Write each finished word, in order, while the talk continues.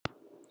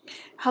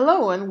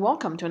Hello and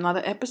welcome to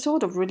another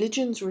episode of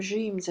Religions,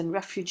 Regimes, and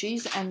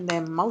Refugees and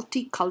Their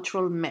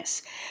Multicultural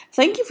Mess.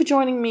 Thank you for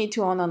joining me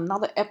on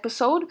another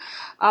episode.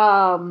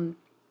 Um,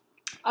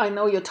 I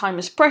know your time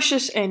is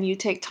precious and you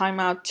take time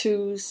out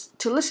to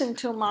listen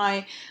to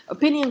my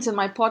opinions in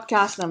my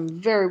podcast. And I'm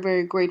very,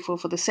 very grateful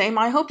for the same.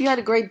 I hope you had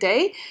a great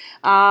day.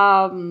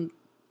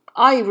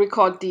 I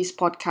record these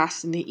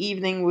podcasts in the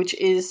evening, which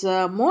is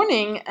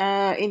morning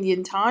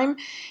Indian time.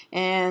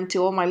 And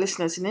to all my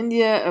listeners in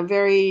India, a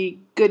very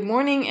good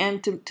morning.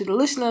 And to the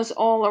listeners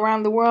all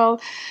around the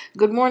world,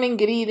 good morning,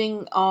 good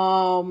evening,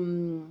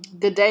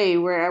 good day,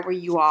 wherever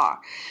you are.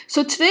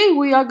 So today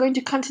we are going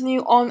to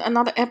continue on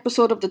another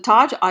episode of the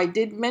Taj. I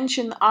did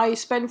mention I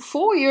spent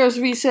 4 years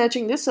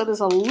researching this, so there's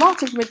a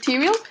lot of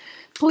material.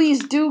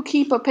 Please do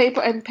keep a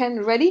paper and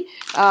pen ready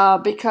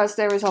because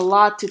there is a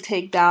lot to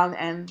take down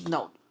and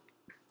note.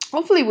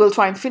 Hopefully we'll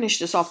try and finish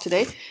this off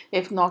today.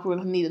 If not,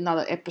 we'll need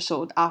another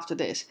episode after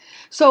this.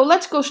 So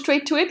let's go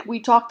straight to it. We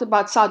talked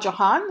about Shah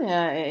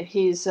Jahan,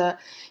 his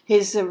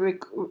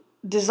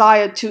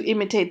desire to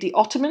imitate the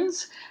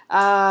Ottomans,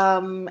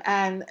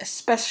 and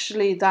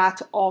especially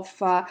that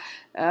of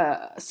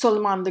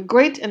Suleiman the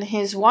Great and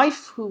his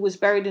wife, who was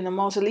buried in a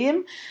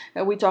mausoleum.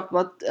 We talked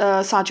about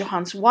Shah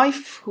Jahan's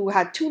wife, who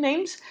had two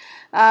names.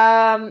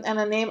 And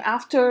a name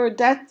after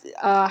that,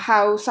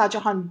 how Shah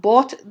Jahan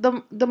bought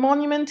the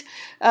monument,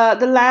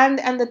 the land,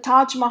 and the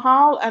Taj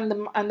Mahal and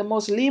the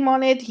mausoleum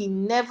on it. He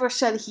never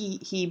said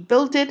he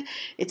built it.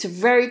 It's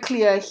very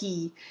clear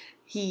he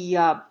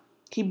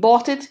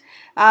bought it.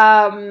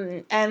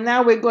 And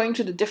now we're going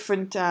to the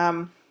different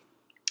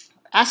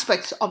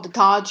aspects of the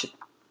Taj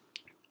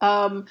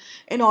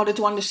in order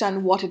to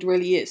understand what it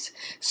really is.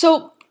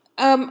 So.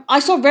 I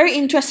saw a very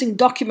interesting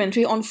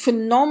documentary on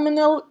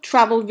phenomenal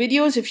travel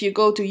videos. If you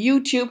go to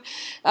YouTube,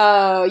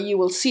 you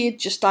will see it.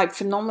 Just type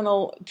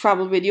phenomenal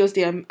travel videos.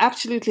 They are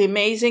absolutely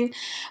amazing.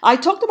 I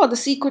talked about the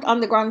secret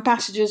underground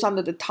passages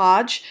under the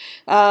Taj.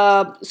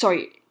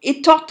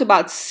 It talked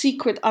about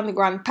secret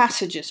underground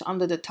passages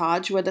under the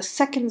Taj where the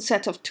second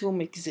set of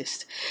tomb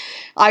exists.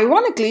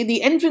 Ironically,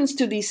 the entrance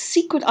to these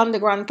secret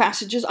underground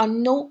passages are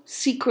no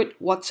secret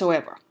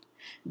whatsoever.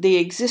 They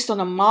exist on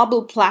a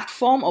marble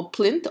platform or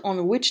plinth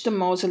on which the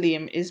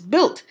mausoleum is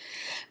built.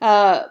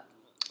 One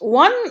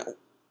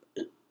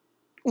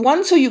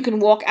so you can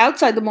walk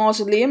outside the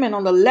mausoleum, and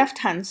on the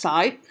left-hand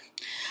side,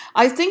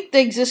 I think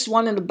there exists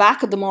one in the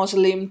back of the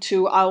mausoleum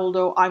too,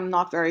 although I'm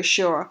not very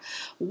sure.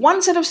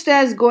 One set of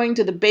stairs going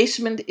to the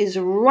basement is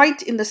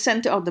right in the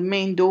center of the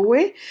main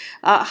doorway.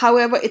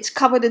 However, it's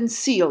covered in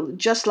seal,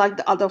 just like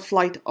the other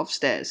flight of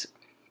stairs.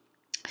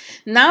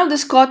 Now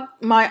this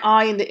caught my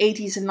eye in the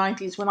 80s and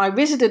 90s. When I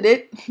visited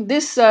it,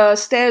 this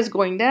stairs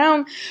going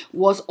down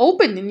was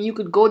open and you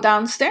could go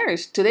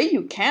downstairs. Today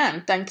you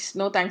can, thanks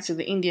to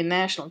the Indian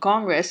National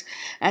Congress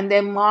and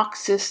their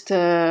Marxist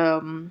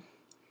agendas.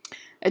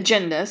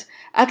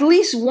 At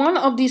least one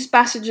of these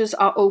passages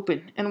are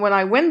open. And when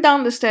I went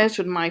down the stairs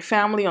with my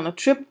family on a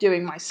trip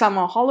during my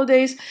summer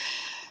holidays,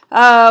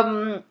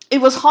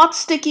 it was hot,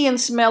 sticky, and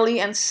smelly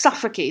and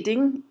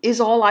suffocating is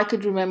all I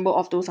could remember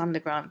of those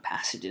underground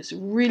passages.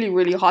 Really,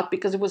 really hot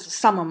because it was the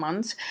summer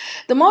months.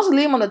 The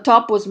mausoleum on the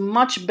top was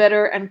much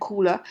better and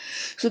cooler.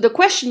 So the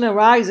question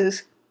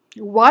arises,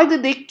 why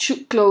did they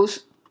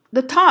close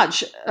the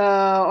Taj?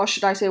 Or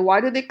should I say, why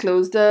did they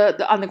close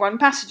the underground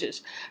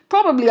passages?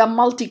 Probably a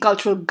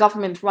multicultural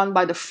government run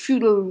by the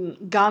feudal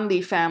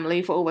Gandhi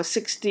family for over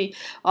 60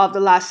 of the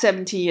last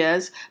 70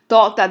 years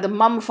thought that the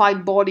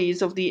mummified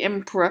bodies of the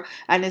emperor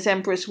and his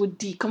empress would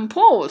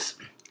decompose.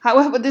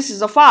 However, this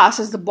is a farce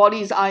as the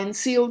bodies are in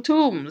sealed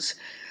tombs.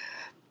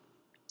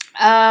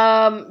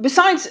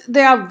 Besides,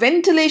 there are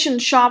ventilation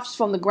shafts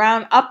from the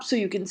ground up so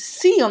you can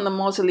see on the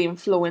mausoleum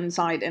floor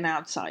inside and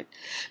outside.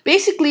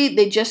 Basically,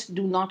 they just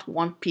do not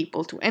want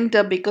people to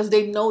enter because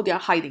they know they're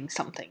hiding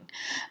something.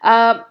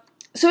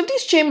 So if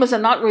these chambers are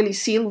not really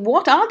sealed,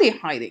 what are they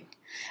hiding?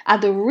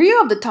 At the rear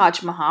of the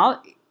Taj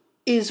Mahal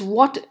is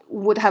what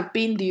would have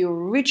been the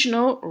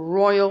original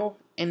royal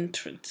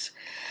entrance.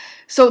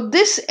 So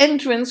this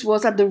entrance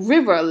was at the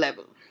river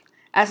level.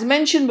 As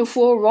mentioned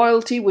before,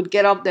 royalty would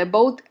get off their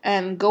boat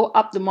and go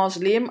up the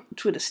mausoleum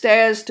through the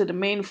stairs to the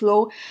main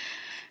floor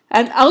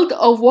and out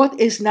of what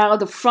is now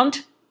the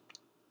front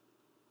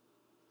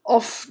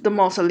of the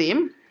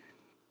mausoleum.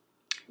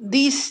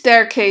 These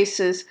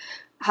staircases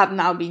have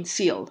now been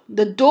sealed.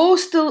 The door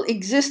still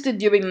existed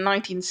during the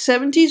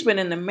 1970s when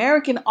an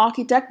American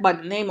architect by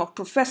the name of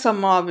Professor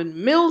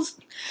Marvin Mills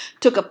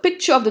took a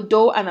picture of the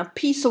door and a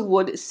piece of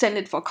wood, sent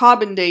it for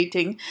carbon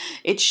dating.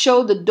 It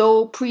showed the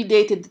door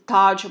predated the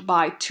Taj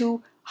by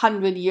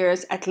 200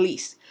 years at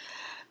least.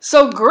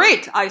 So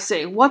great, I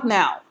say, what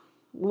now?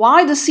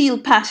 Why the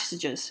sealed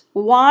passages?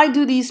 Why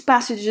do these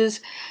passages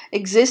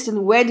exist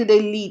and where do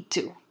they lead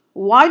to?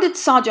 Why did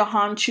Shah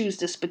Jahan choose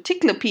this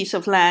particular piece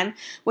of land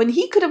when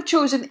he could have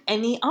chosen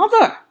any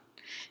other?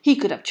 He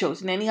could have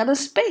chosen any other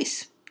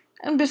space.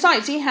 And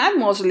besides, he had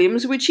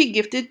mausoleums which he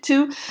gifted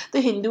to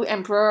the Hindu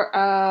emperor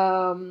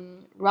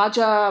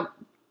Raja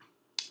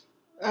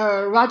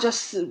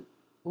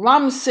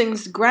Ram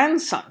Singh's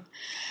grandson.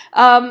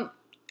 Um,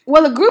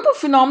 well, the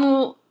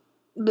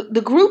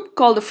group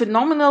called the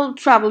Phenomenal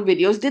Travel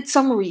Videos did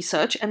some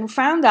research and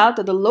found out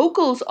that the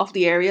locals of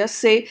the area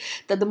say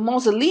that the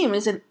mausoleum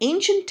is an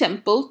ancient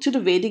temple to the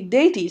Vedic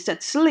deities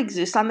that still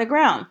exists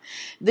underground.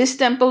 This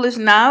temple is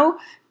now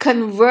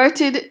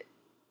converted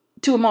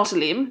to a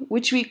mausoleum,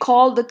 which we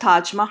call the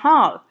Taj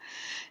Mahal.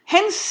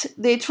 Hence,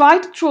 they try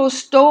to throw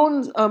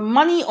stones,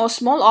 money, or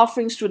small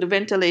offerings through the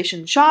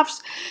ventilation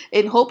shafts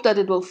in hope that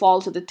it will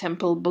fall to the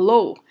temple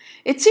below.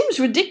 It seems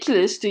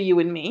ridiculous to you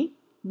and me,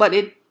 but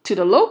to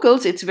the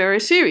locals, it's very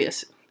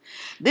serious.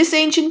 This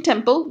ancient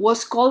temple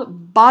was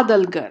called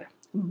Badalgarh.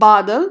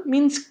 Badal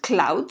means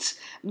clouds,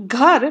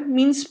 Ghar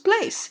means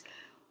place,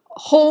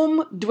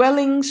 home,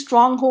 dwelling,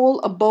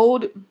 stronghold,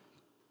 abode,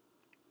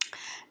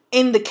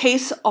 in the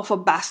case of a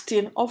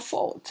bastion or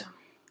fort.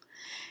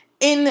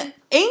 In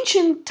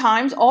ancient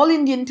times, all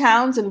Indian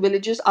towns and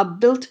villages are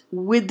built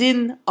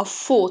within a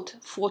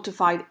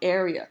fortified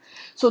area.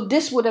 So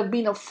this would have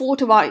been a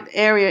fortified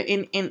area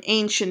in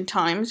ancient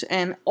times,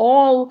 and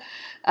all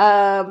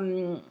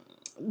the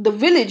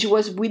village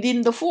was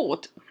within the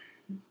fort.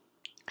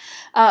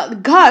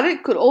 Ghar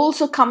could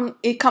also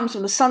it comes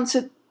from the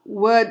Sanskrit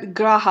word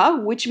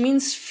graha, which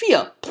means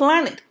sphere,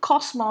 planet,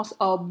 cosmos,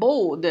 or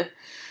abode.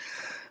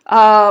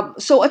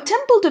 So a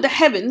temple to the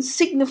heavens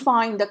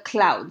signifying the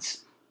clouds.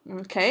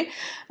 Okay,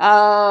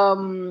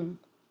 or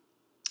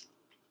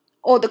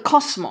the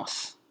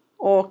cosmos,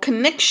 or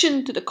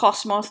connection to the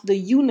cosmos, the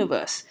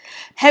universe,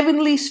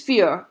 heavenly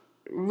sphere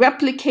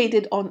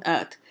replicated on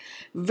earth,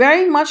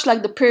 very much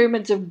like the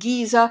pyramids of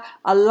Giza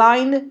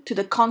aligned to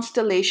the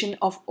constellation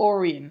of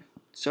Orion.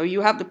 So you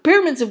have the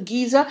pyramids of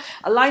Giza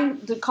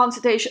aligned to the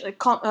constellation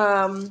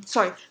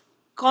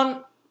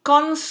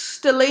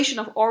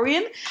of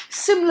Orion.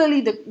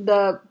 Similarly,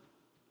 the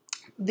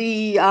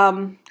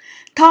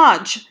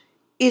Taj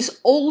is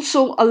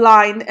also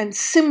aligned and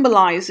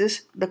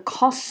symbolizes the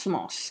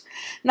cosmos.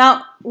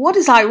 Now, what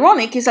is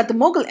ironic is that the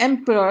Mughal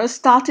emperor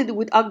started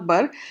with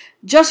Akbar,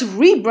 just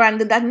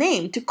rebranded that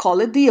name to call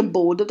it the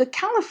abode of the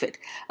caliphate.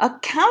 A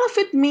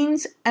caliphate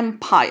means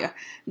empire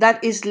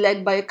that is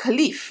led by a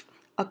caliph.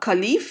 A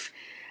caliph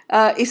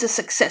is a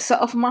successor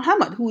of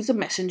Muhammad, who is a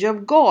messenger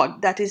of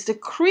God, that is the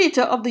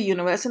creator of the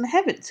universe and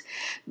heavens.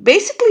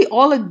 Basically,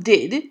 all it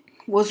did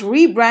was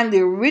rebrand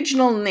the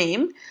original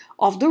name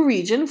of the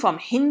region from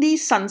Hindi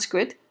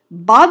Sanskrit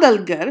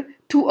Badalgarh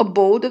to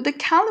abode of the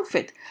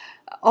Caliphate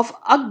of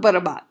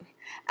Akbarabad,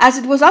 as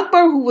it was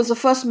Akbar who was the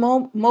first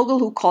Mughal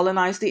who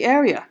colonized the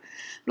area.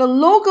 The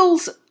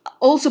locals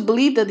also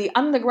believe that the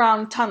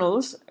underground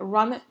tunnels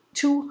run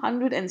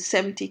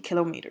 270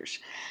 kilometers.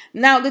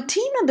 Now, the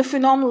team at the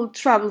Phenomenal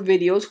Travel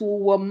Videos, who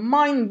were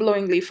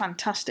mind-blowingly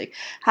fantastic,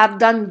 have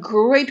done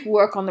great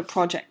work on the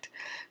project.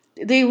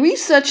 They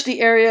researched the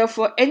area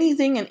for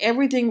anything and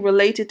everything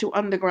related to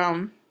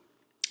underground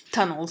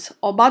tunnels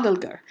or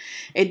Badalgarh.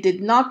 It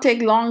did not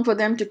take long for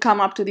them to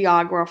come up to the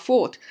Agra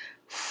fort,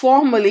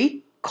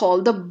 formerly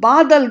called the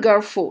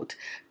Badalgarh fort,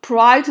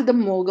 prior to the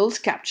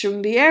Mughals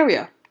capturing the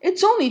area.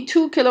 It's only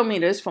 2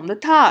 kilometers from the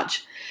Taj.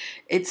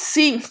 It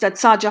seems that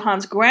Shah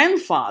Jahan's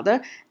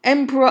grandfather,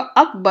 Emperor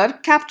Akbar,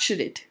 captured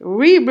it,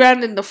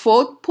 rebranded the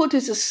fort, put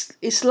his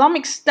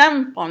Islamic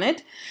stamp on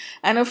it,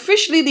 and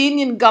officially the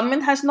Indian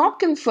government has not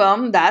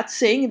confirmed that,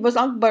 saying it was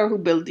Akbar who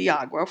built the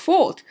Agra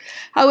fort.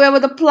 However,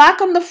 the plaque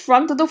on the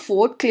front of the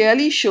fort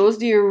clearly shows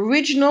the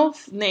original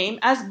name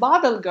as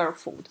Badalgarh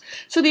Fort.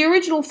 So the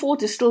original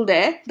fort is still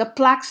there. The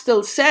plaque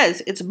still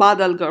says it's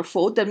Badalgarh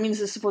Fort. That means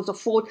this was a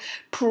fort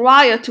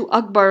prior to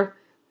Emperor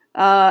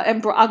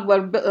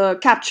Akbar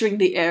capturing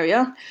the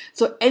area.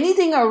 So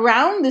anything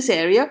around this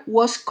area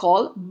was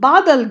called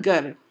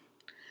Badalgarh.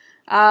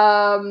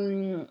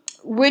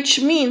 Which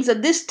means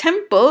that this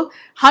temple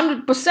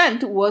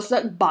 100% was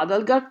the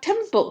Badalgarh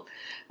temple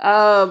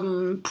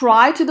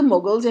prior to the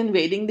Mughals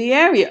invading the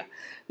area.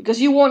 Because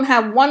you won't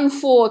have one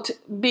fort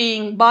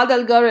being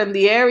Badalgarh and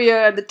the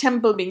area and the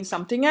temple being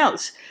something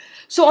else.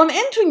 So on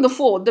entering the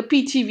fort, the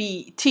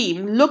PTV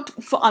team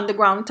looked for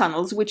underground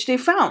tunnels, which they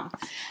found.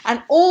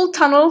 An old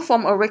tunnel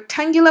from a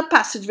rectangular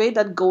passageway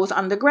that goes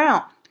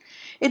underground.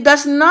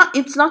 It's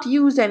not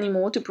used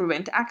anymore to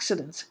prevent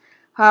accidents.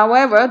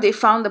 However, they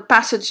found the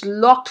passage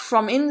locked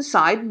from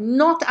inside,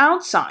 not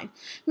outside,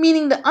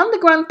 meaning the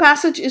underground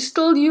passage is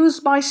still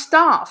used by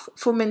staff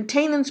for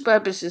maintenance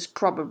purposes,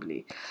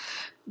 probably.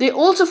 They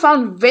also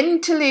found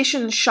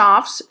ventilation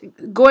shafts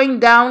going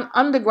down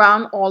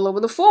underground all over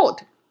the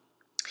fort.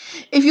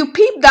 If you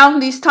peep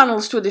down these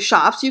tunnels through the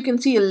shafts, you can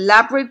see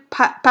elaborate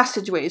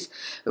passageways,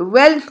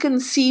 well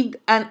conceived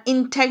and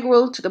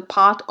integral to the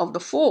part of the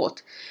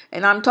fort.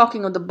 And I'm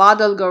talking of the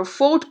Badalgarh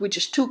fort, which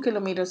is 2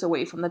 kilometers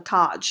away from the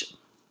Taj.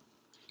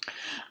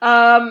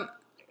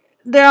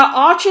 There are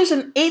arches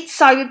and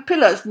 8-sided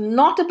pillars,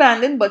 not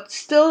abandoned but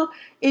still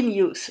in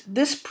use.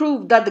 This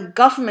proved that the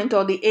government,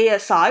 or the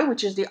ASI,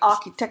 which is the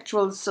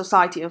Architectural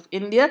Society of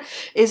India,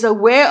 is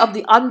aware of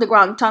the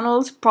underground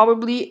tunnels,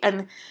 probably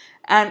an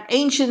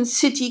ancient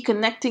city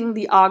connecting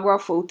the Agra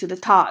fort to the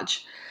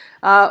Taj.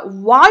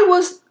 Why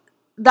was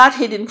that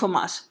hidden from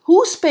us?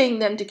 Who's paying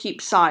them to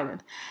keep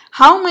silent?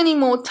 How many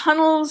more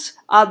tunnels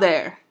are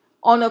there?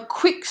 On a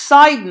quick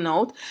side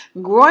note,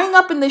 growing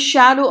up in the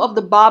shadow of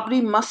the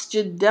Babri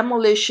Masjid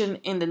demolition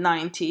in the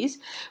 90s,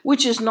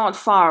 which is not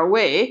far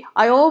away,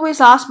 I always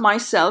ask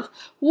myself,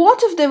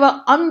 what if there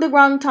were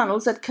underground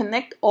tunnels that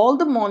connect all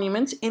the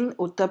monuments in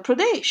Uttar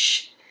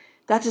Pradesh?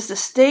 That is the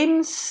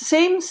same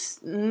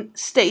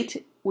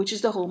state which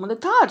is the home of the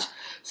Taj.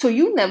 So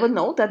you never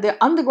know that there are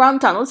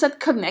underground tunnels that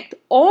connect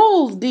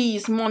all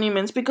these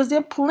monuments, because there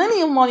are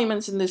plenty of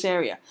monuments in this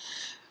area.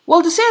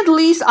 Well, to say the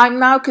least, I'm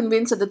now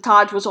convinced that the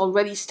Taj was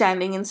already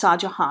standing in Shah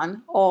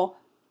Jahan or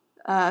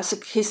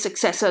his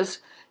successor's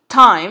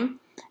time,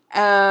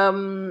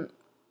 and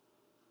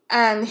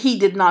he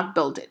did not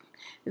build it.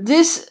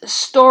 This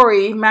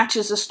story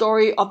matches the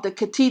story of the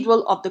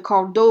Cathedral of the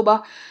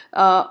Cordoba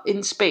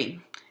in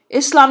Spain.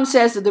 Islam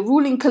says that the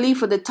ruling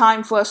caliph at the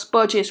time first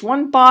purchased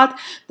one part,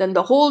 then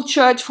the whole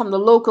church from the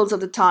locals at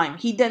the time.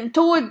 He then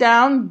tore it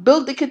down,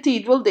 built the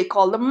cathedral they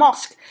call the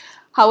mosque.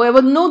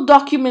 However, no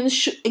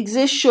documents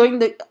exist showing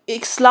the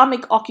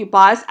Islamic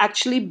occupiers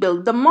actually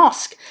built the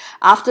mosque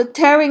after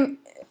tearing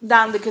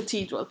down the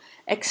cathedral,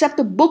 except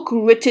a book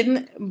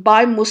written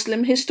by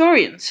Muslim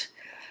historians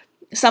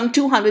some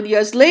 200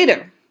 years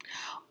later.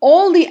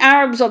 All the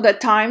Arabs of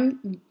that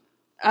time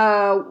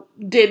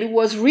did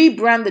was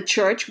rebrand the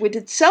church, which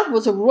itself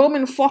was a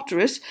Roman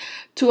fortress,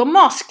 to a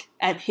mosque,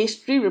 and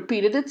history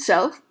repeated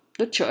itself.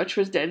 The church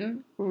was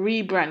then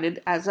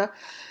rebranded as to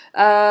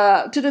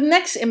the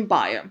next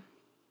empire.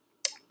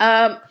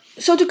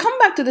 So to come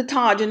back to the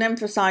Taj and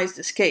emphasize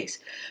this case,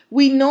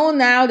 we know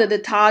now that the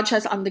Taj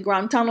has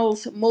underground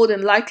tunnels, more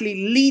than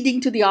likely leading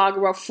to the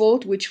Agra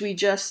fort, which we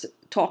just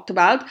talked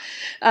about,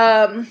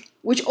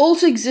 which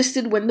also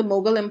existed when the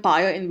Mughal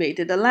Empire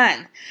invaded the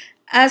land.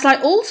 As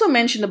I also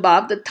mentioned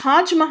above, the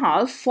Taj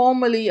Mahal,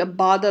 formerly a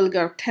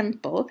Badalgarh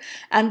temple,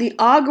 and the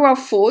Agra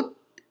fort,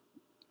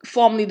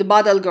 formerly the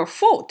Badalgarh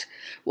fort,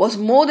 was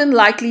more than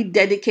likely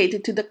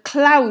dedicated to the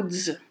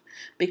clouds,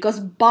 because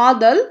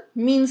Badal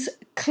means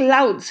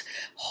clouds,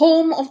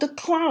 home of the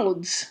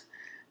clouds.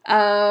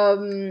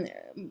 Ghar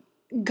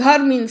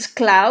means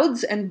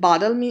clouds, and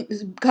Badal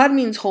means Ghar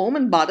means home,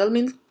 and Badal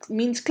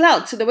means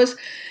clouds. So there was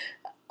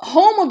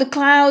home of the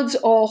clouds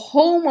or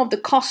home of the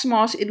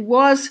cosmos. It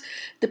was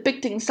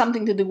depicting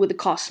something to do with the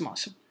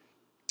cosmos.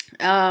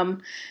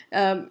 It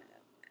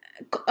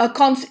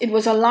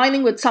was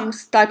aligning with some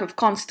type of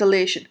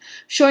constellation,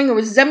 showing a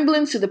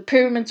resemblance to the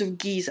pyramids of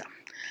Giza.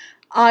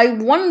 I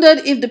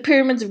wondered if the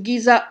pyramids of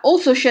Giza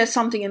also share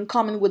something in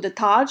common with the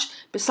Taj,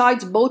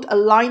 besides both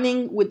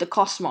aligning with the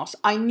cosmos.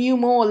 I knew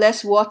more or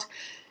less what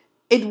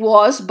it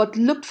was, but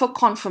looked for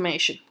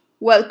confirmation.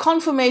 Well,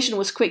 confirmation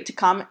was quick to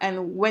come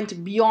and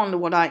went beyond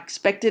what I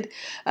expected.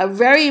 A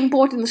very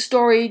important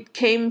story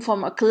came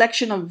from a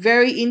collection of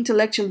very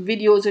intellectual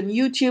videos on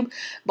YouTube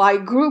by a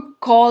group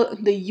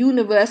called The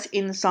Universe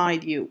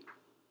Inside You.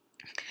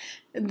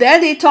 There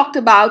they talked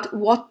about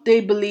what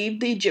they believe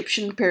the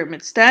Egyptian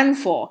pyramids stand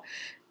for.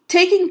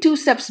 Taking 2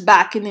 steps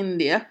back in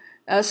India,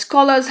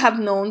 scholars have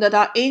known that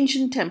our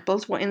ancient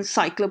temples were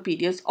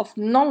encyclopedias of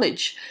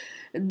knowledge.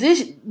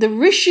 The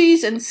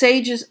rishis and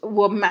sages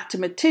were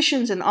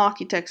mathematicians and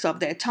architects of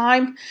their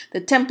time. The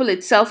temple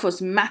itself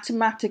was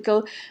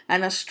mathematical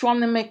and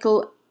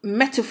astronomical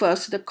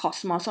metaphors to the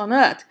cosmos on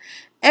earth.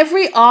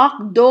 Every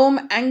arc,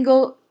 dome,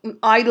 angle,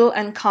 idol,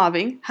 and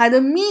carving had a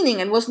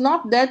meaning and was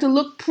not there to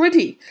look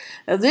pretty.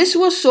 This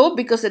was so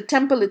because the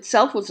temple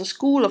itself was a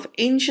school of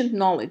ancient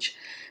knowledge.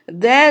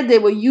 There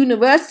were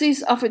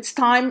universities of its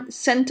time,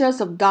 centers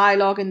of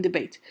dialogue and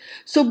debate.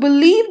 So to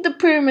believe the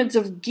pyramids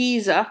of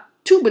Giza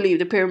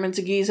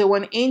were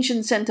an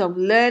ancient center of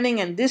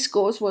learning and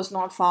discourse was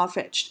not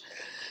far-fetched.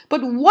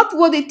 But what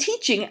were they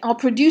teaching or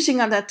producing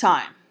at that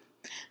time?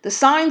 The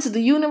science of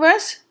the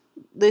universe,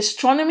 the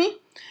astronomy,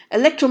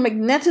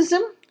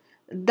 electromagnetism,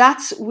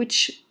 that's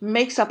which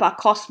makes up our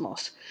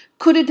cosmos.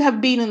 Could it have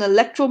been an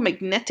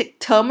electromagnetic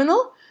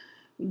terminal?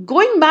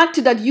 Going back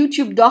to that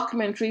YouTube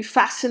documentary,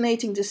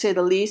 fascinating to say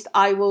the least,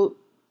 I will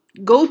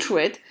go through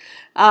it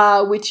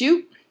with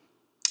you.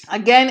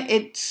 Again,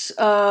 it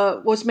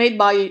was made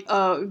by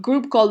a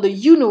group called The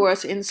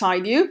Universe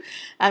Inside You,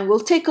 and we'll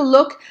take a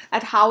look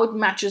at how it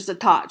matches the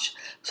Taj.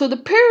 So the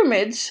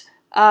pyramids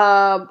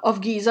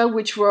of Giza,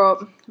 which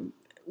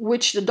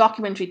the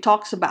documentary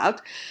talks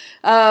about,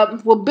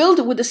 were built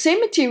with the same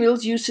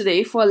materials used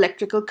today for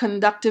electrical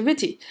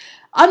conductivity.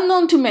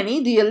 Unknown to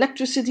many, the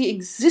electricity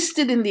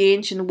existed in the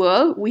ancient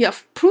world. We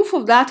have proof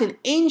of that in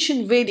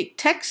ancient Vedic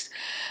texts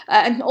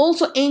and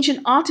also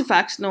ancient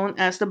artifacts known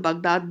as the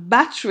Baghdad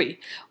battery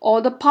or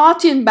the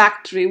Parthian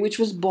battery, which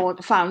was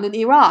found in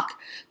Iraq.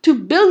 To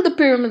build the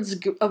pyramids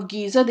of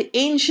Giza, the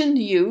ancients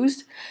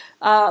used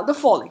the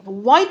following: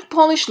 white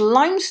polished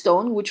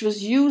limestone, which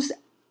was used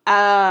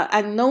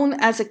and known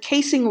as a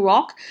casing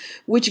rock,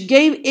 which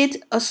gave it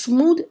a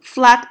smooth,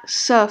 flat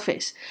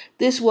surface.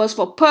 This was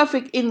for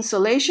perfect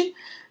insulation.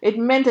 It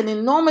meant an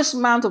enormous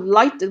amount of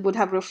light that would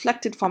have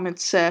reflected from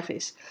its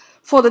surface.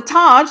 For the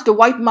Taj, the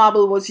white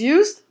marble was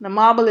used. The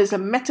marble is a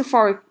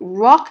metamorphic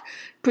rock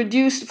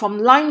produced from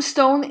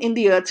limestone in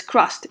the earth's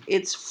crust.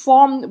 It's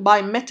formed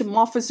by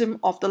metamorphism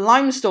of the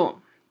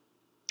limestone.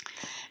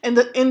 In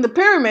the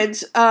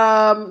pyramids,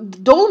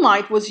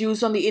 dolomite was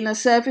used on the inner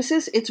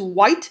surfaces. It's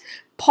white,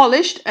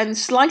 polished, and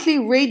slightly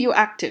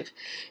radioactive.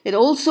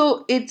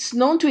 It's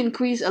known to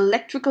increase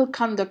electrical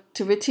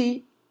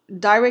conductivity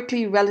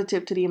directly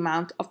relative to the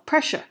amount of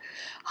pressure.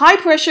 High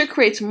pressure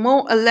creates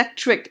more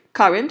electric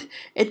current.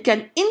 It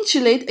can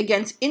insulate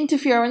against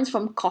interference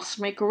from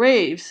cosmic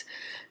rays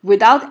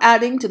without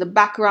adding to the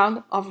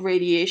background of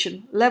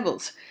radiation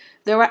levels.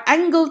 There are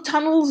angled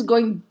tunnels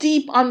going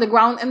deep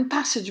underground and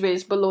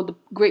passageways below the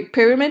Great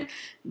Pyramid.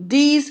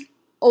 These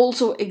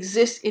also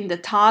exist in the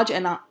Taj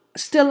and are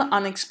still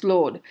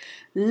unexplored.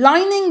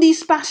 Lining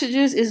these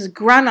passages is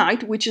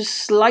granite, which is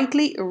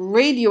slightly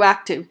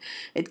radioactive.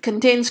 It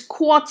contains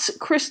quartz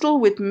crystal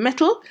with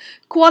metal.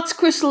 Quartz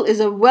crystal is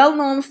a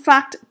well-known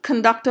fast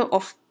conductor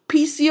of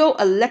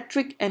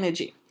piezoelectric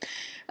energy.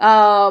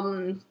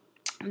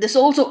 This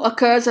also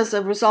occurs as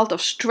a result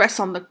of stress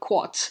on the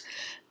quartz.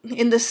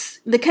 In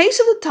the case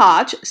of the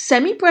Taj,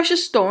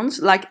 semi-precious stones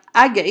like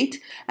agate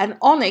and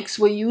onyx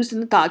were used in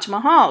the Taj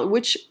Mahal,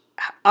 which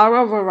are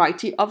a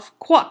variety of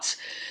quartz.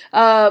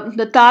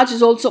 The Taj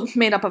is also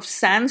made up of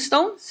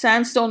sandstone.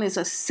 Sandstone is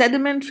a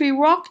sedimentary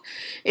rock.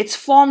 It's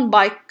formed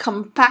by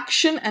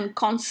compaction and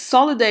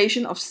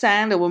consolidation of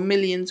sand over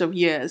millions of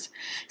years.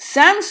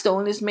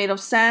 Sandstone is made of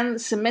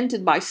sand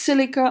cemented by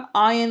silica,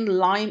 iron,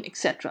 lime,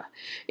 etc.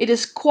 It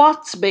is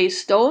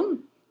quartz-based stone.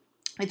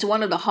 It's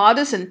one of the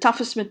hardest and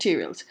toughest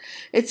materials.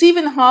 It's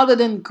even harder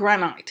than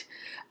granite.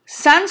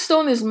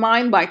 Sandstone is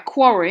mined by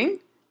quarrying.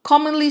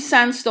 Commonly,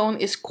 sandstone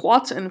is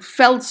quartz and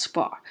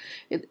feldspar.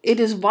 It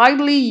is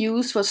widely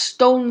used for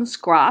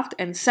stonecraft,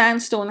 and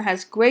sandstone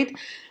has great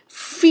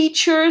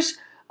features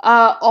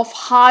of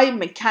high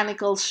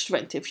mechanical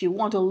strength. If you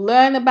want to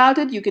learn about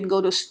it, you can go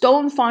to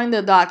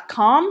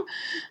stonefinder.com.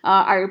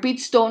 I repeat,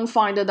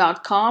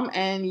 stonefinder.com,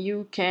 and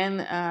you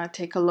can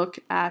take a look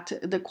at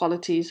the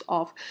qualities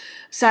of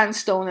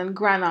sandstone and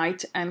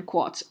granite and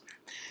quartz.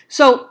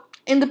 So,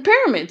 in the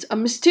pyramids, a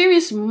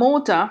mysterious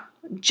mortar,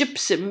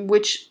 gypsum,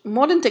 which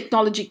modern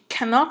technology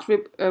cannot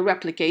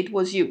replicate,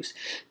 was used.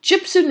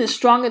 Gypsum is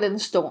stronger than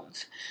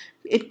stones.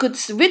 It could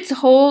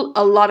withhold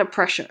a lot of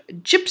pressure.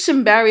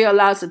 Gypsum barrier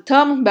allows a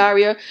thermal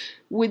barrier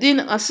within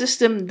a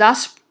system,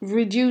 thus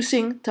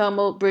reducing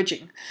thermal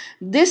bridging.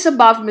 These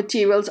above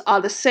materials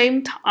are the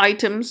same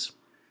items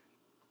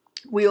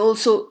we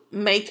also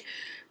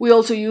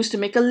use to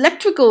make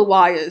electrical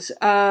wires.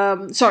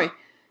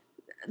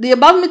 The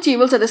above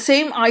materials are the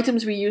same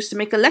items we use to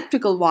make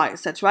electrical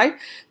wires, that's right.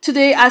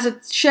 Today, as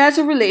it shares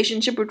a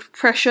relationship with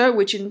pressure,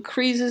 which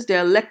increases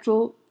their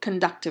electrical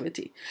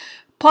conductivity.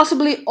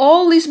 Possibly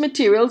all these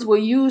materials were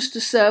used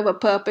to serve a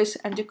purpose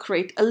and to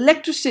create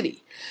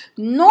electricity.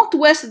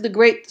 Northwest of the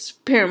Great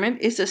Pyramid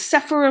is the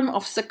Sephirm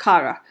of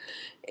Saqqara.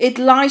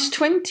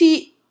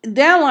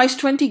 There lies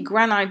 20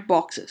 granite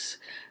boxes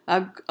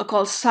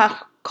called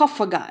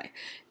sarcophagi,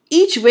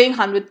 each weighing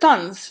 100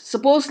 tons,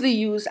 supposedly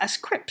used as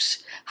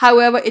crypts.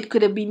 However, it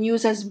could have been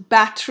used as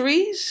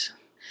batteries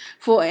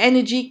for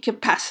energy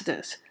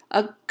capacitors.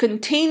 A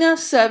container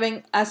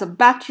serving as a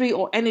battery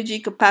or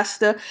energy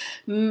capacitor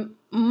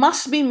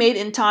must be made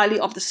entirely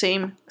of the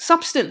same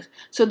substance,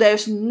 so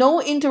there's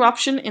no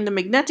interruption in the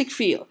magnetic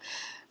field.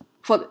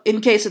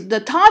 In case of the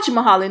Taj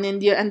Mahal in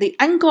India and the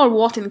Angkor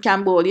Wat in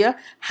Cambodia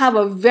have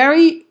a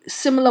very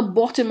similar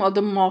bottom of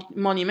the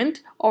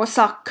monument or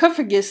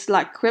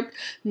sarcophagus-like crypt,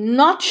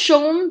 not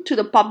shown to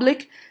the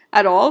public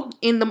at all.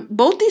 In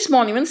both these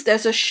monuments,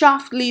 there's a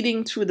shaft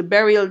leading through the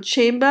burial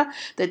chamber.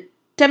 The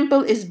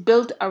temple is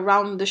built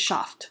around the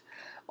shaft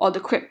or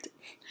the crypt.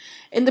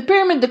 In the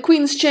pyramid, the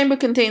Queen's chamber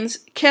contains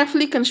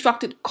carefully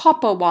constructed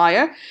copper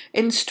wire,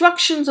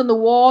 instructions on the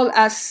wall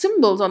as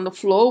symbols on the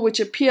floor which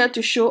appear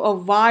to show a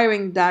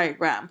wiring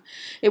diagram.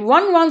 If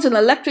one runs an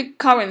electric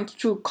current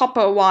through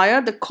copper wire,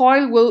 the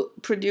coil will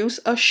produce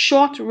a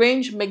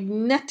short-range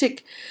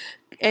magnetic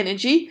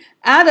energy.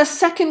 Add a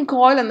second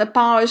coil and the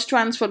power is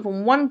transferred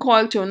from one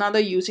coil to another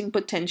using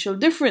potential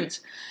difference.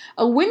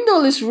 A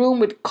windowless room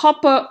with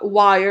copper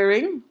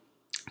wiring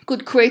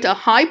could create a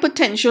high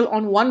potential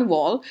on one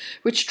wall,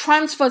 which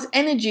transfers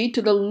energy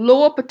to the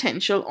lower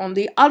potential on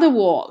the other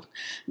wall,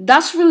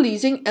 thus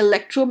releasing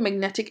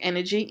electromagnetic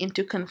energy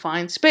into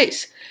confined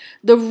space.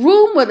 The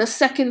room where the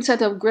second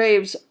set of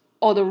graves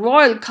or the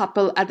royal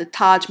couple at the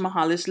Taj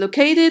Mahal is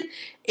located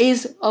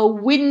is a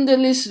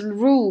windowless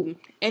room.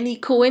 Any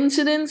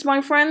coincidence,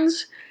 my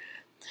friends?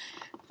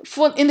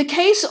 In the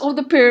case of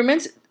the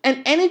pyramids,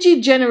 an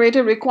energy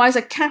generator requires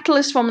a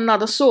catalyst from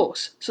another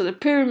source. So the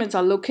pyramids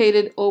are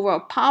located over a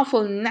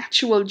powerful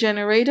natural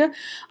generator,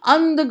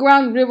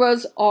 underground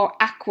rivers or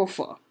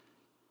aquifer.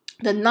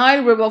 The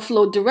Nile River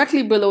flowed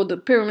directly below the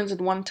pyramids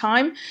at one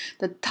time.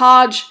 The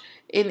Taj,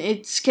 in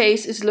its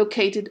case, is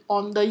located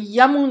on the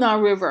Yamuna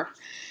River.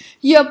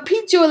 Here,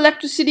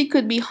 piezoelectricity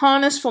could be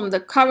harnessed from the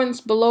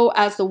currents below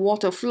as the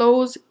water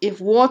flows. If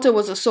water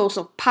was a source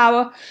of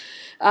power,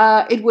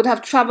 it would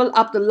have traveled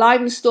up the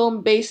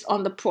limestone based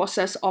on the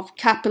process of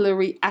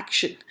capillary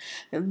action.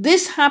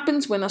 This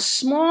happens when a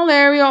small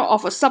area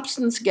of a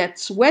substance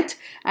gets wet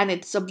and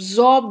it's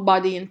absorbed by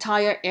the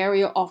entire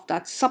area of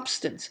that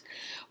substance.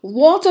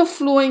 Water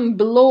flowing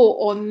below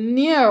or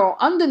near or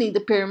underneath the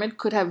pyramid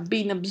could have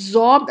been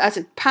absorbed as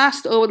it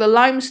passed over the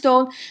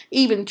limestone,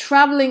 even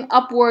traveling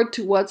upward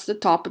towards the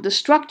top of the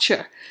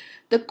structure.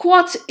 The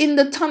quartz in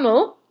the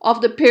tunnel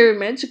of the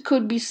pyramids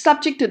could be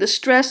subject to the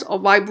stress or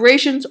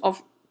vibrations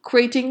of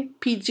creating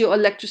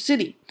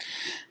piezoelectricity.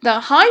 The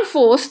high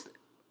force,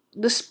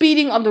 the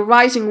speeding of the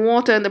rising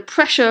water, and the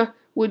pressure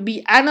would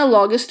be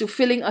analogous to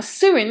filling a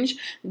syringe,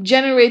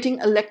 generating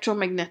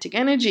electromagnetic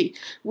energy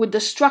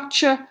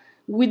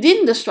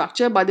within the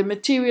structure by the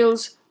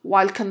materials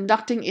while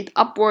conducting it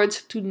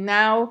upwards to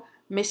now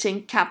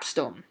missing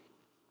capstone.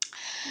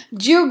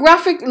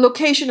 Geographic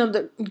location of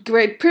the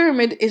Great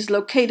Pyramid is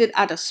located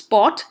at a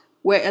spot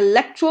where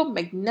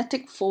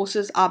electromagnetic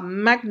forces are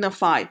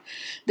magnified.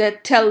 The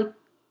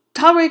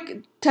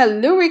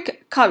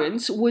telluric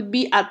currents would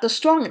be at the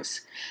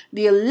strongest.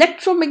 The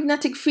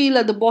electromagnetic field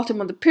at the bottom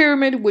of the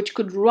pyramid, which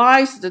could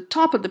rise to the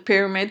top of the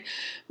pyramid,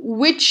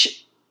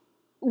 which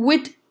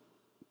with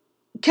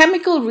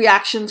chemical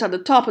reactions at the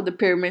top of the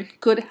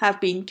pyramid could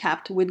have been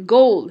capped with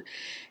gold.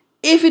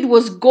 If it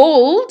was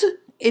gold,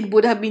 it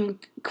would have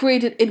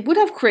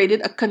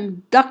created a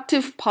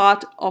conductive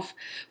path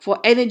for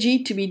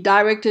energy to be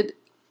directed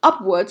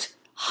upwards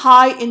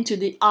high into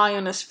the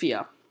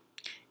ionosphere,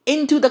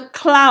 into the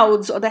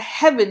clouds or the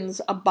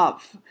heavens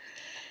above.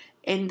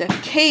 In the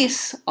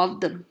case of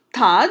the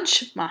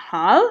Taj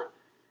Mahal,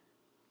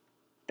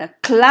 the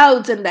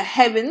clouds and the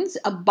heavens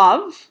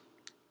above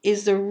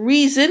is the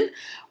reason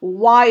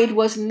why it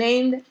was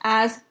named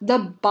as the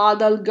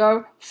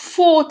Badalgarh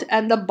Fort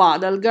and the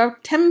Badalgarh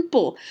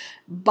Temple.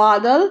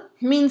 Badal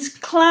means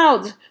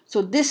clouds.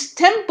 So this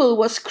temple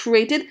was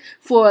created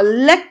for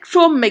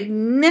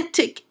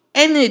electromagnetic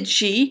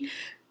energy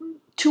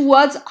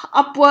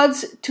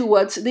upwards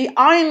towards the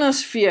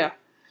ionosphere.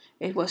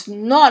 It was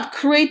not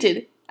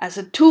created as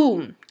a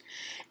tomb.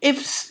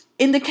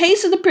 In the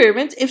case of the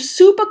pyramids, if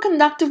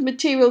superconductive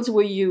materials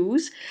were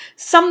used,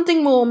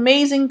 something more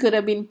amazing could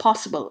have been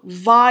possible: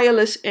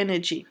 wireless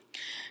energy.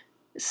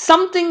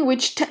 Something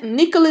which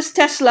Nikola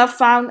Tesla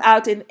found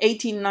out in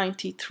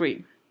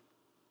 1893.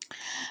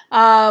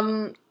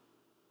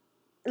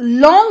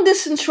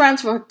 Long-distance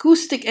transfer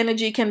acoustic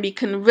energy can be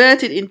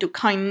converted into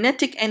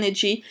kinetic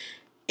energy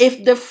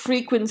if the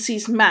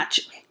frequencies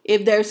match.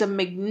 If there's a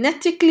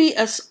magnetically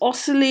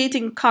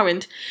oscillating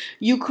current,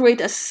 you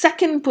create a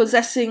second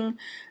possessing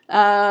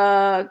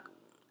the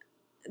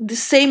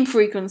same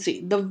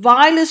frequency. The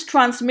wireless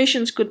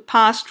transmissions could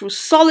pass through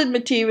solid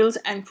materials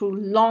and through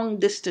long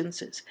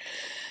distances.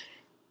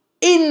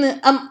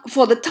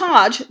 For the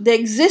Taj, there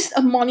exists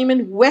a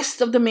monument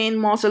west of the main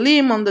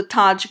mausoleum on the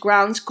Taj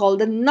grounds called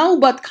the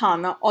Naubat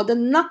Khana or the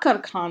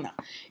Nakar Khana.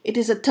 It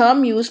is a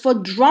term used for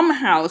drum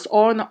house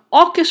or an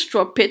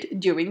orchestra pit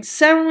during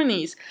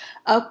ceremonies.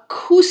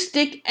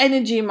 Acoustic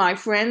energy, my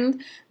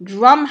friend.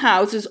 Drum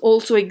houses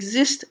also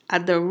exist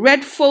at the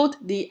Red Fort,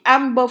 the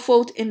Amber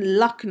Fort in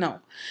Lucknow.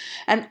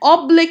 An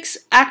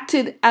obelisk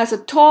acted as a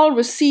tall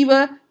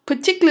receiver,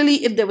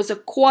 particularly if there was a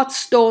quartz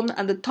stone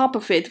at the top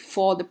of it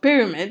for the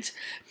pyramids.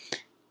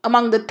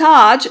 Among the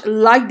Taj,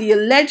 like the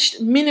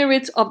alleged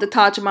minarets of the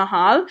Taj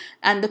Mahal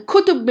and the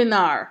Qutb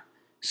Minar.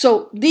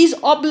 So these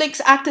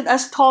obelisks acted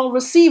as tall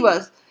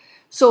receivers.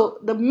 So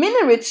the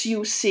minarets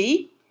you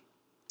see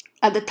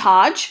at the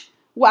Taj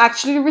were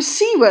actually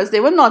receivers. They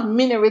were not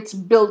minarets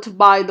built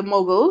by the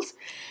Mughals.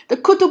 The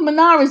Qutb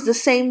Minar is the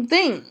same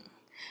thing.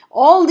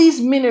 All these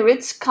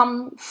minarets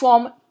come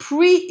from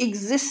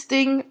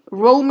pre-existing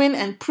Roman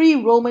and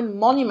pre-Roman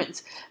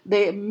monuments.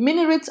 The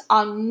minarets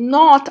are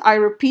not, I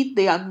repeat,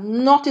 they are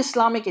not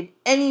Islamic in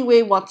any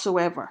way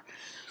whatsoever.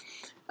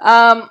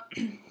 In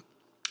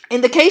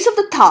the case of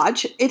the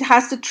Taj, it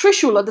has the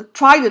trishul or the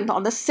trident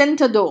on the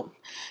center dome.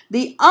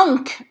 The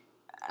Ankh,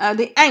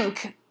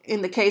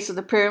 in the case of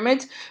the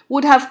pyramids,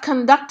 would have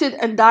conducted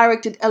and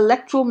directed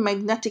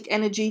electromagnetic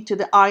energy to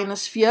the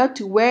ionosphere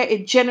to where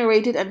it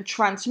generated and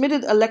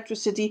transmitted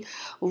electricity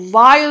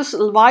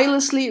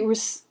wirelessly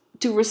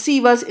to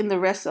receivers in the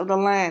rest of the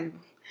land.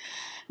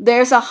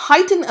 There's a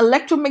heightened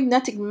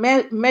electromagnetic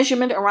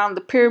measurement around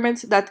the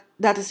pyramids that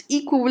is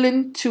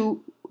equivalent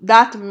to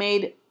that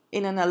made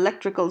in an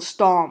electrical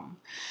storm.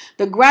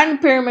 The Grand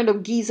Pyramid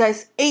of Giza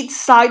is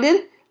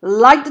 8-sided,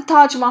 like the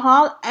Taj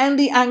Mahal and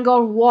the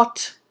Angkor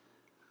Wat.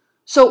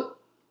 So,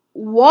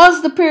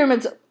 was the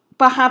pyramids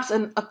perhaps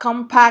a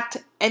compact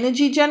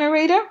energy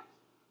generator?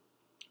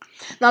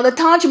 Now, the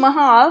Taj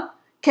Mahal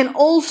can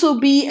also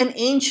be an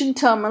ancient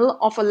terminal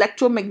of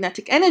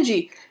electromagnetic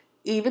energy,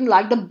 even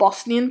like the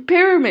Bosnian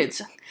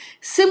pyramids.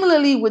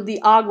 Similarly, with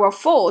the Agra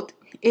Fort,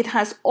 it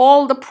has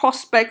all the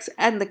prospects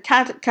and the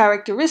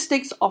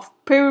characteristics of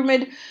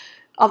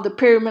the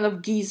Pyramid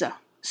of Giza.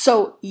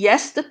 So,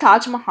 yes, the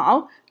Taj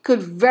Mahal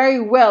could very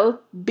well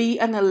be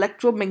an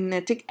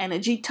electromagnetic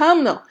energy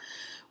terminal.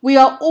 We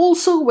are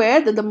also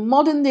aware that the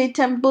modern day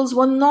temples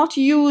were not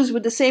used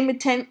with the same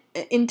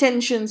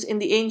intentions in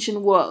the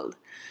ancient world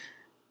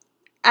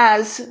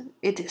as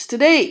it is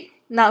today.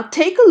 Now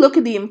take a look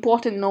at the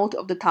important note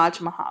of the Taj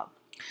Mahal.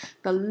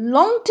 The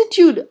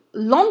longitude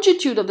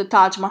of the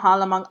Taj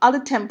Mahal among other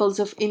temples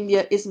of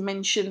India is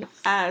mentioned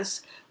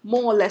as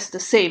more or less the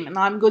same. And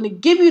I'm going to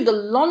give you the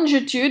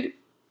longitude.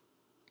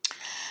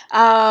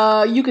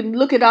 You can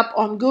look it up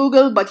on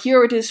Google, but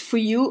here it is for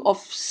you, of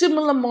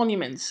similar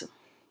monuments.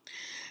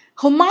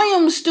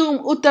 Humayun's tomb,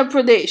 Uttar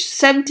Pradesh,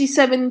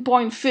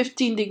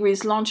 77.15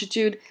 degrees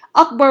longitude.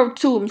 Akbar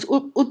tombs,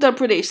 Uttar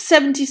Pradesh,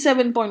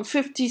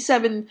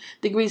 77.57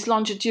 degrees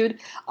longitude.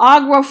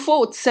 Agra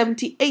Fort,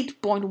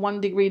 78.1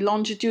 degree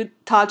longitude.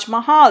 Taj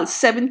Mahal,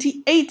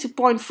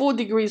 78.4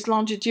 degrees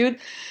longitude.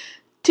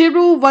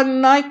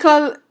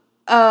 Tiruvannaikal,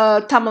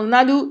 Tamil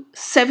Nadu,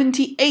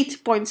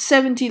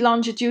 78.70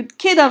 longitude.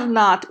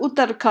 Kedarnath,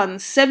 Uttarakhand,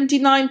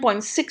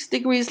 79.6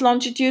 degrees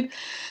longitude.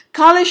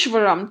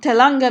 Kaleshwaram,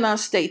 Telangana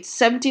State,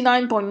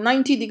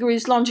 79.90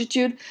 degrees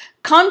longitude.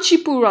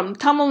 Kanchipuram,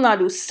 Tamil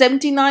Nadu,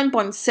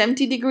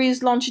 79.70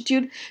 degrees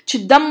longitude.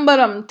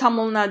 Chidambaram,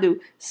 Tamil Nadu,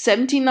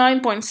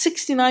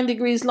 79.69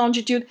 degrees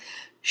longitude.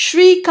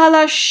 Sri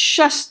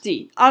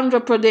Kalashasti, Andhra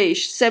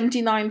Pradesh,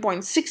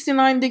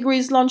 79.69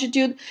 degrees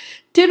longitude.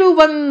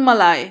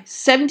 Tiruvannamalai,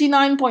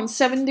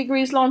 79.7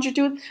 degrees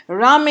longitude.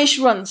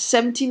 Rameshwaram,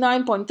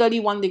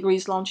 79.31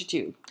 degrees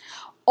longitude.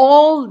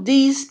 All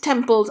these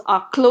temples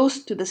are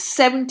close to the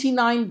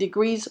 79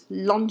 degrees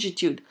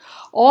longitude,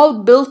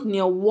 all built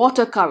near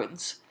water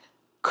currents.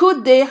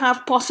 Could they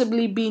have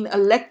possibly been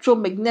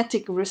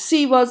electromagnetic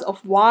receivers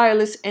of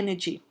wireless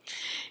energy?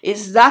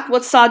 Is that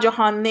what Shah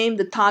Jahan named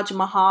the Taj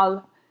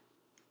Mahal?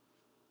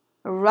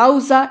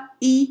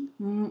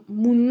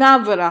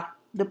 Rawza-e-Munawwara,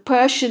 the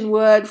Persian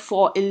word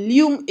for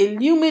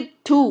illumined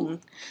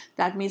tomb.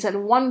 That means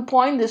at one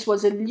point this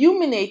was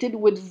illuminated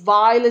with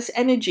wireless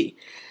energy.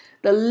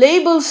 The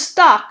label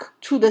stuck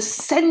through the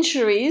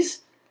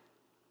centuries,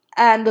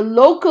 and the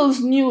locals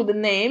knew the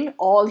name.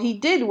 All he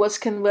did was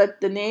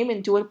convert the name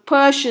into a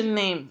Persian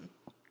name.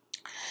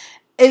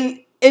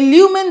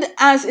 Illumined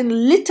as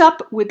in lit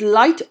up with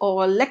light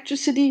or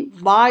electricity,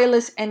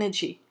 wireless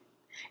energy.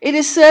 It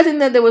is certain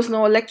that there was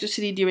no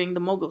electricity during the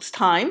Mughals'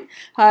 time.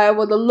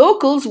 However, the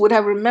locals would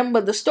have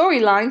remembered the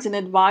storylines and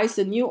advised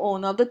the new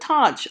owner of the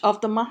Taj, of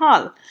the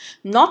Mahal.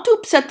 Not to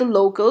upset the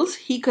locals,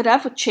 he could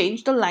have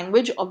changed the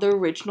language of the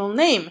original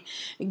name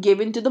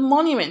given to the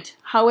monument.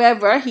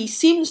 However, he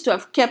seems to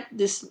have kept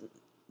the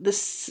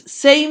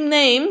same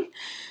name,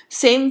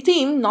 same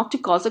theme, not to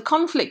cause a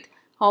conflict.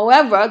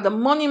 However, the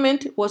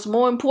monument was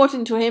more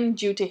important to him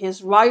due to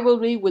his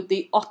rivalry with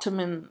the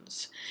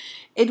Ottomans.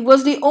 It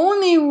was the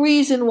only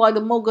reason why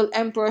the Mughal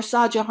Emperor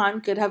Shah Jahan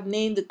could have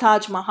named the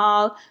Taj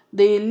Mahal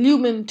the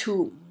illumined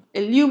tomb.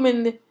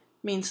 Illumined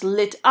means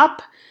lit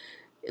up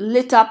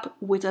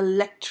with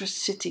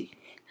electricity.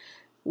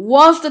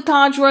 Was the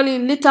Taj really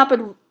lit up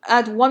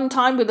at one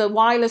time with a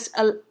wireless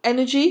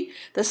energy?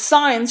 The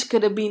science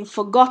could have been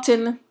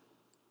forgotten,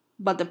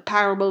 but the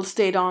parable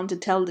stayed on to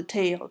tell the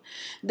tale.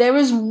 There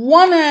is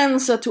one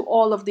answer to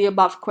all of the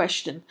above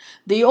question.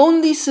 The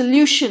only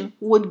solution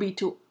would be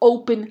to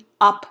open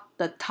up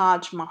the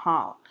Taj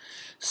Mahal.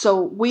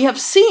 So we have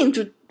seen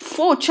through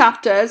 4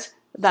 chapters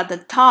that the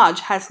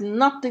Taj has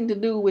nothing to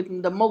do with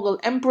the Mughal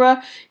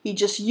emperor. He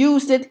just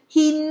used it.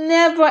 He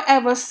never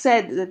ever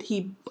said that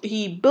he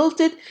built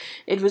it.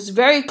 It was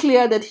very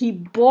clear that he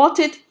bought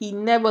it. He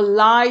never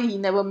lied. He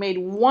never made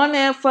one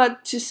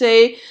effort to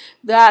say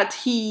that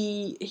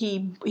he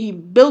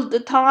built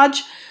the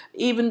Taj.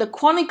 Even the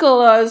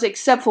chroniclers,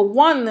 except for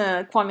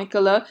one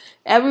chronicler,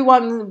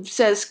 everyone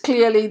says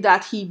clearly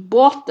that he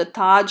bought the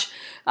Taj.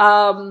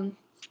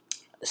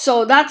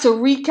 So that's a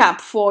recap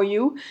for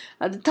you.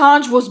 The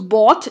Taj was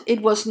bought.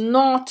 It was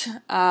not.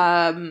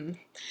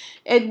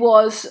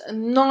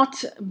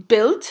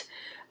 Built.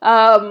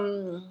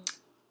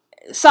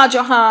 Shah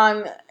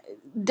Jahan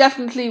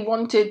definitely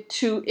wanted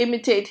to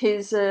imitate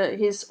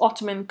his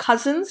Ottoman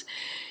cousins.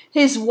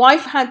 His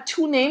wife had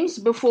 2 names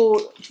before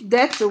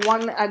death,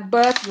 one at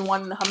birth and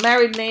one her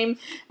married name,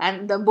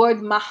 and the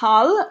word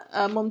Mahal,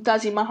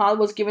 Mumtazi Mahal,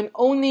 was given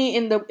only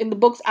in the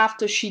books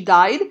after she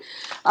died.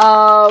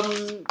 So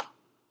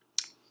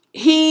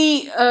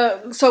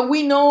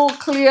we know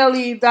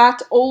clearly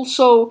that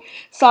also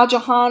Shah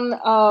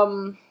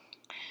Jahan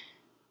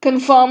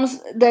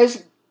confirms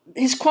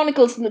his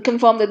chronicles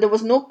confirm that there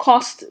was no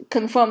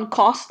confirmed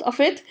cost of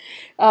it.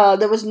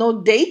 There was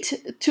no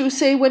date to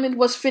say when it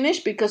was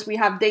finished, because we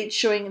have dates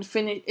showing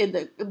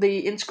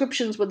the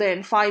inscriptions were there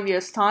in 5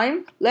 years'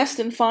 time, less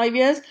than 5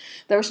 years.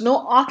 There's no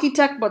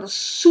architect but a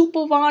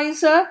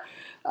supervisor.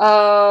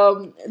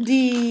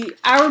 The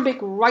Arabic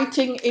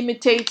writing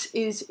imitates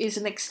is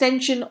an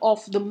extension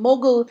of the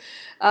Mughal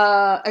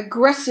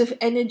aggressive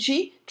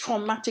energy,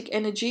 traumatic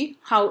energy.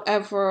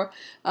 However,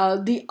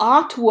 the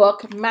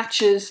artwork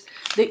matches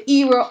the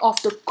era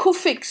of the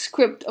Kufic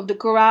script of the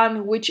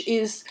Quran, which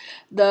is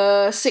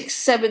the 6th,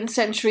 7th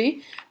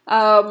century.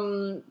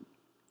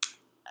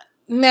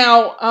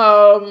 Now,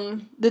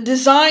 the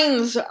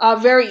designs are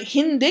very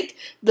Hindic.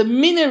 The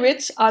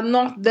minarets are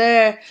not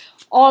there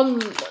on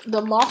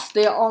the mosque,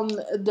 they're on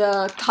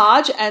the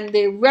Taj, and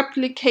they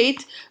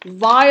replicate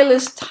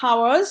wireless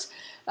towers.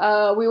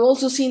 We've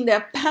also seen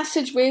their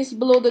passageways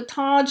below the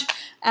Taj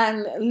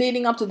and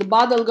leading up to the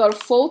Badalgarh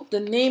fort. The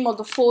name of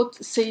the fort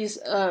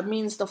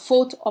means the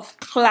fort of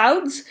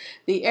clouds.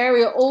 The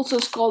area also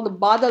is called the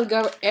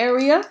Badalgarh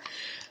area.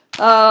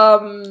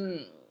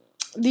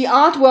 The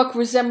artwork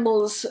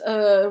resembles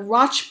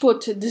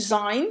Rajput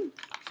design.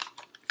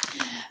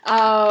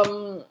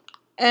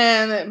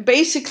 And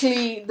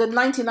basically, the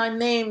 99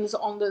 names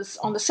on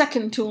the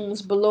second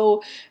tombs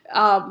below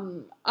are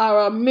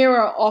a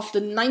mirror of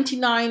the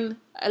 99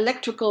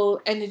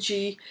 electrical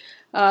energy,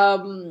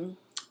 the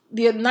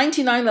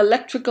 99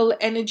 electrical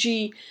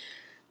energy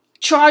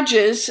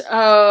charges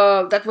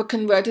that were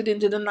converted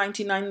into the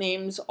 99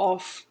 names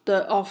of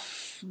the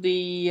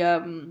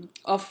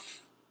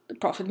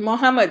Prophet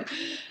Muhammad.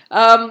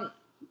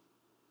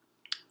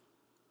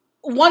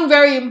 One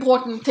very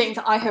important thing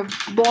that I have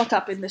brought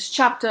up in this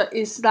chapter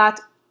is that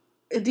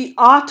the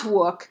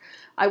artwork,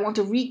 I want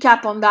to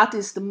recap on that,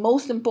 is the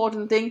most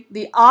important thing.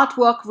 The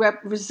artwork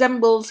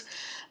resembles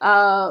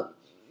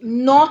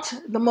not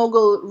the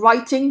Mughal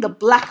writing, the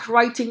black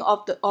writing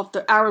of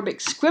the Arabic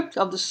script,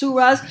 of the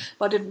surahs,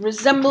 but it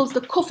resembles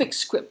the Kufic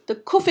script. The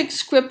Kufic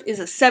script is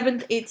a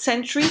 7th, 8th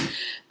century,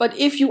 but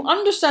if you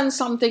understand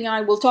something, I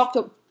will talk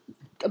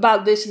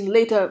about this in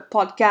later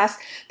podcasts,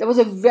 there was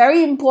a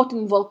very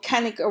important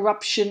volcanic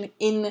eruption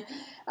in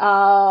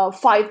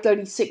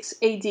 536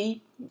 AD.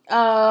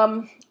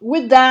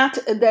 With that,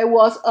 there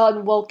was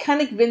a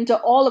volcanic winter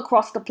all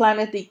across the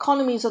planet. The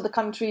economies of the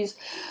countries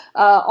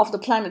of the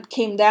planet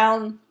came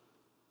down.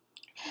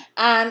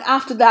 And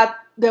after that,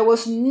 there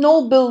was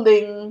no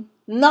building,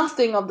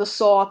 nothing of the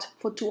sort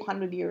for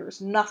 200 years,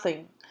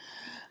 nothing.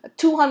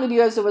 200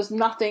 years there was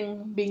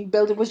nothing being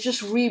built. It was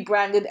just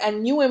rebranded,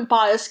 and new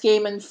empires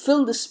came and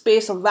filled the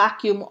space or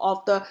vacuum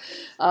of the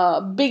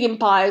big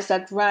empires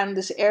that ran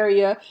this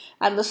area,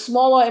 and the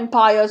smaller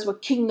empires were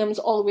kingdoms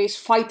always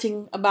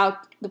fighting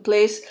about the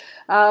place,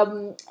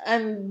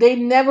 and they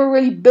never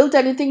really built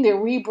anything. They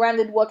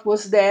rebranded what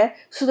was there,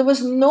 so there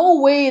was no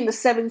way in the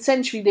 7th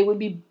century they would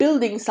be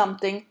building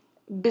something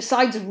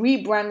besides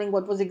rebranding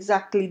what was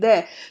exactly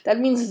there. That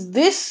means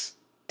this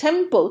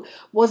temple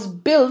was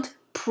built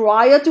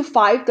prior to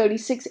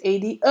 536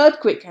 AD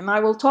earthquake, and I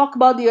will talk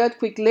about the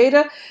earthquake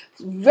later.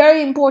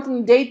 Very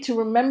important date to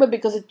remember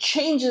because it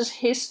changes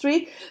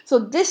history. So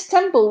this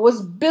temple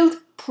was built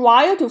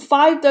prior to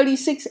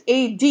 536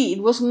 AD.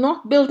 It was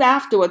not built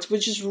afterwards,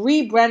 which is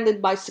rebranded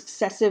by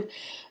successive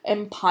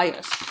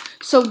empires.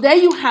 So there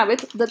you have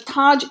it. The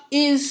Taj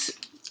is...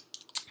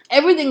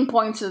 Everything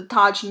points to the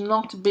Taj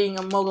not being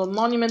a Mughal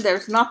monument.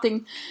 There's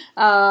nothing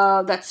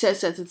that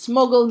says that it's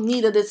Mughal.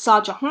 Neither did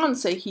Shah Jahan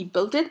say he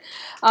built it.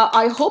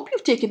 I hope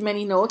you've taken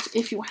many notes.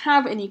 If you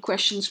have any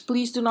questions,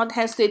 please do not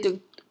hesitate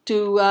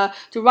to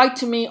write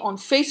to me on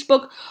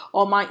Facebook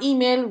or my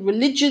email,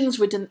 religions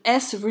with an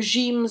S,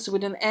 regimes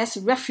with an S,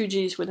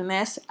 refugees with an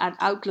S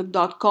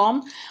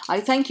 @outlook.com. I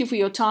thank you for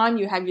your time.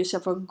 You have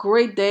yourself a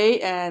great day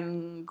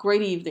and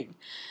great evening.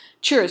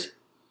 Cheers.